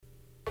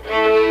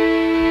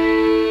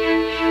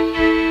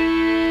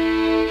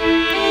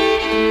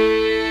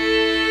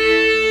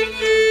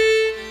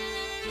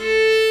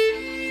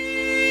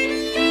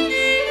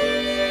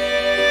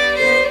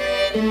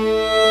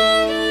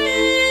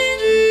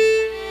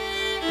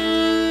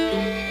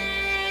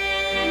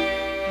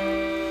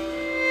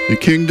The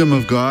kingdom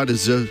of God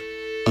is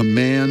a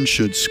man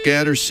should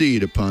scatter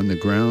seed upon the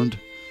ground,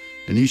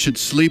 and he should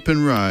sleep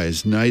and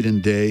rise night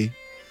and day,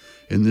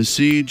 and the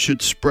seed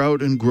should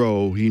sprout and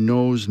grow, he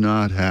knows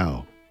not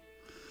how.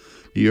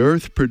 The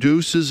earth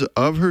produces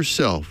of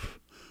herself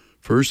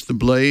first the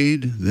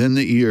blade, then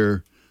the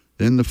ear,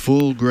 then the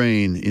full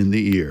grain in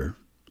the ear.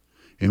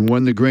 And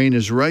when the grain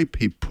is ripe,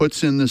 he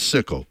puts in the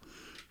sickle,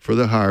 for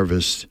the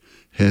harvest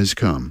has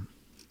come.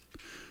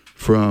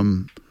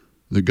 From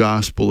the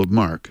Gospel of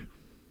Mark.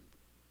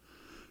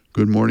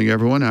 Good morning,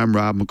 everyone. I'm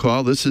Rob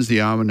McCall. This is the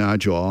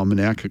Almanagio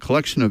Almanac, a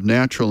collection of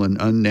natural and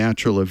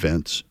unnatural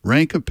events,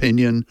 rank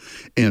opinion,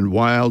 and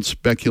wild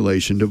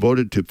speculation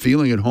devoted to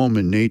feeling at home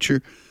in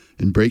nature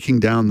and breaking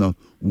down the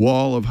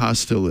wall of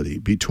hostility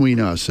between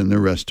us and the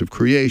rest of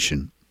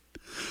creation.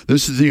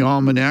 This is the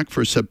Almanac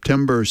for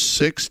September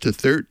 6 to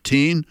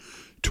 13,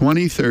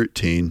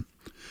 2013.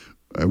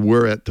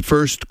 We're at the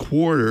first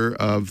quarter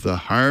of the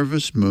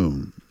harvest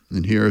moon.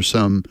 And here are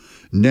some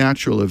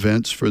natural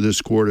events for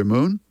this quarter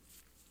moon.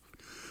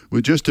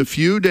 With just a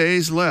few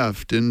days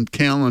left in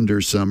calendar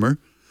summer,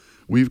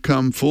 we've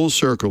come full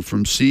circle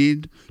from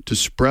seed to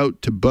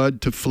sprout to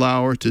bud to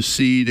flower to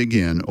seed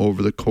again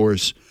over the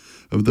course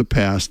of the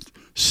past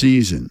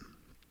season.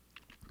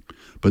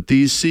 But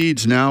these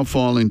seeds now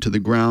falling to the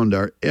ground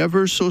are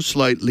ever so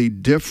slightly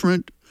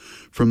different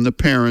from the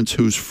parents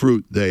whose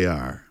fruit they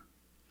are.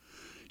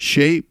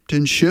 Shaped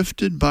and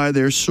shifted by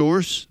their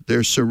source,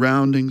 their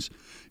surroundings,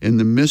 and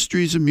the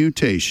mysteries of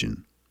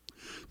mutation,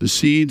 the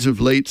seeds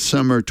of late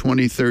summer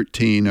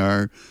 2013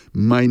 are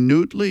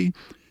minutely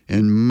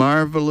and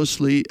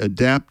marvelously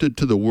adapted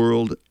to the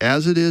world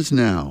as it is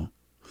now,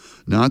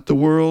 not the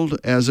world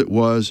as it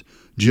was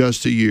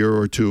just a year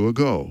or two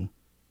ago.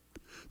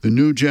 The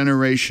new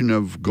generation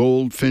of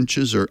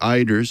goldfinches or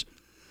eiders,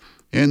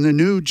 and the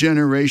new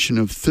generation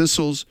of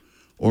thistles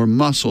or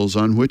mussels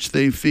on which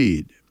they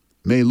feed,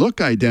 may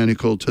look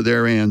identical to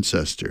their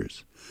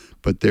ancestors,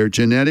 but their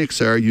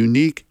genetics are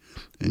unique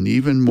and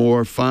even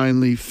more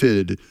finely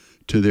fitted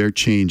to their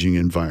changing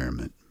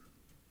environment.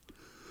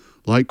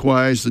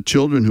 Likewise, the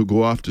children who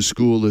go off to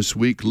school this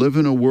week live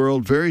in a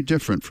world very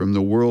different from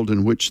the world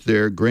in which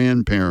their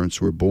grandparents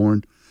were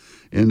born,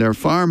 and are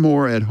far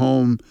more at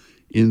home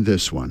in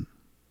this one.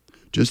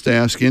 Just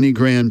ask any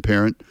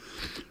grandparent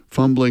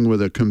fumbling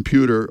with a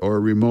computer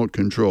or remote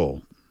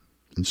control.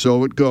 And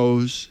so it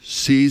goes,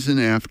 season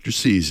after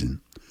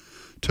season.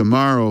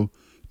 Tomorrow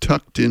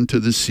tucked into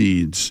the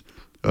seeds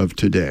of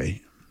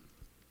today.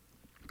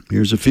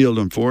 Here's a field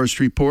and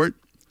forest report.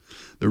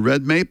 The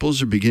red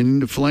maples are beginning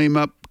to flame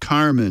up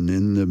carmine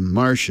in the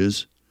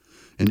marshes,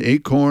 and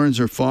acorns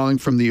are falling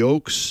from the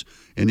oaks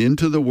and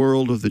into the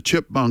world of the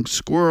chipmunks,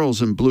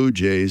 squirrels, and blue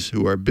jays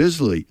who are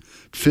busily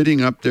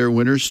fitting up their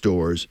winter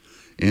stores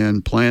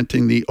and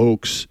planting the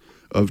oaks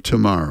of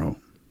tomorrow.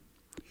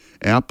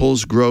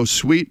 Apples grow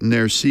sweet and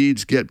their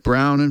seeds get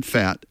brown and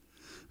fat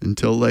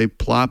until they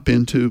plop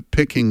into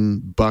picking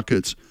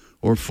buckets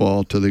or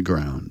fall to the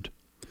ground.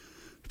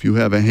 If you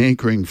have a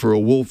hankering for a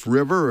Wolf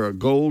River or a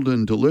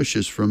Golden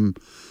Delicious from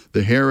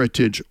the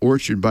Heritage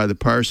Orchard by the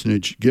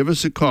parsonage, give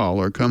us a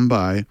call or come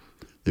by.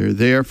 They're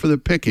there for the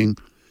picking,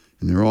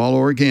 and they're all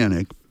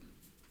organic.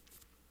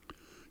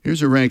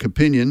 Here's a rank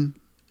opinion.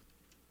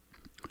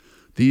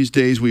 These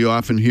days we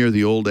often hear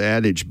the old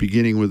adage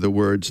beginning with the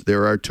words,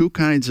 "There are two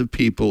kinds of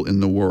people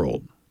in the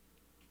world."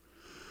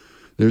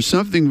 There's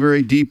something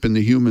very deep in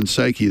the human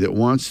psyche that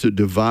wants to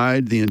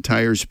divide the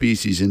entire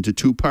species into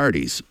two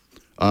parties,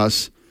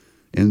 us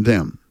and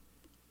them.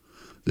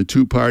 The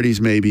two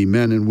parties may be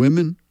men and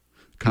women,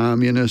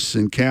 communists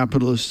and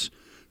capitalists,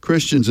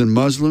 Christians and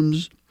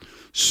Muslims,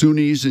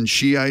 Sunnis and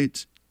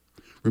Shiites,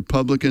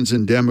 Republicans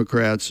and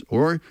Democrats,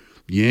 or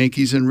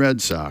Yankees and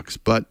Red Sox,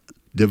 but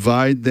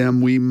divide them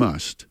we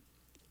must.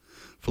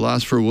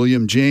 Philosopher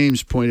William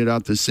James pointed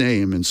out the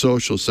same in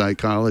Social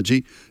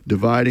Psychology,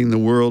 dividing the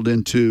world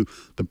into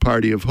the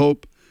party of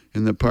hope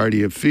and the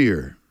party of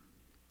fear.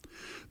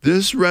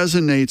 This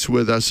resonates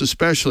with us,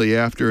 especially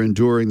after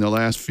enduring the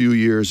last few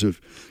years of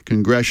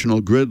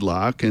congressional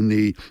gridlock and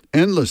the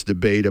endless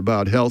debate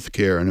about health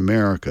care in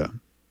America.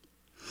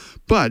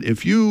 But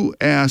if you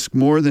ask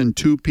more than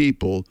two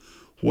people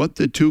what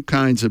the two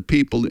kinds of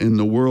people in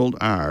the world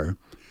are,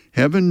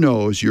 heaven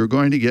knows you're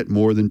going to get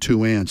more than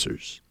two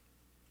answers.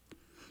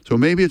 So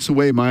maybe it's the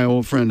way my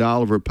old friend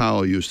Oliver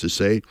Powell used to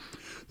say,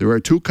 there are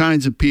two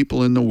kinds of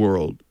people in the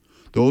world.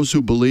 Those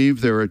who believe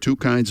there are two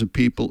kinds of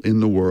people in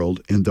the world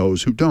and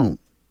those who don't.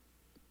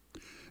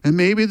 And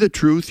maybe the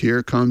truth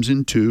here comes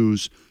in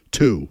twos,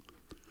 two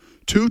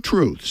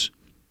truths.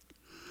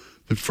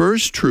 The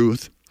first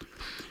truth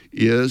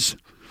is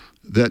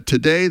that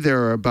today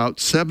there are about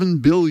 7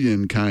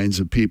 billion kinds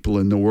of people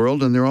in the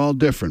world, and they're all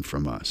different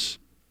from us.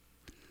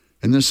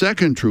 And the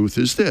second truth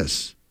is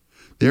this: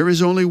 there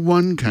is only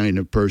one kind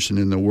of person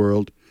in the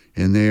world,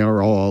 and they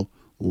are all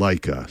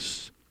like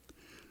us.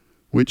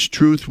 Which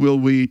truth will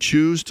we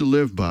choose to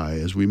live by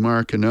as we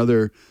mark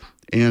another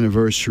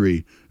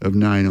anniversary of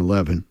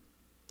 9/11?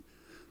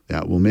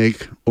 That will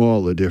make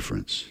all the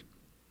difference.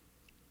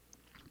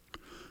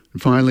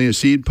 And finally, a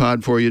seed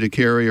pod for you to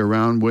carry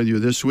around with you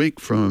this week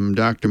from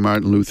Dr.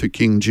 Martin Luther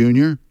King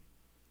Jr.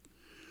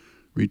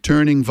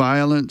 Returning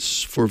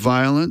violence for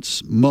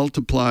violence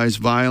multiplies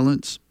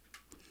violence,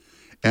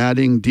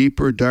 adding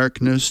deeper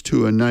darkness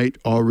to a night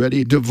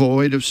already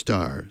devoid of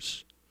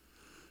stars.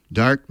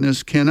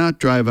 Darkness cannot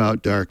drive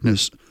out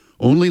darkness.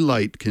 Only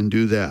light can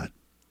do that.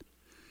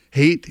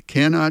 Hate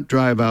cannot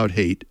drive out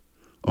hate.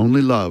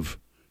 Only love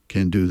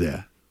can do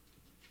that.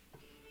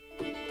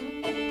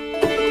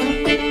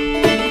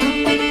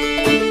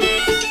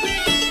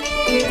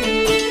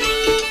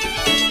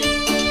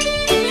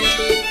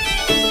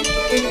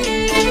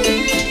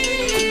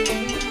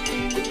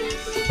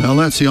 Well,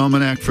 that's the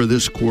almanac for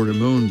this quarter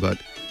moon,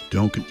 but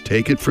don't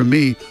take it from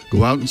me.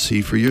 Go out and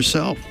see for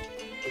yourself.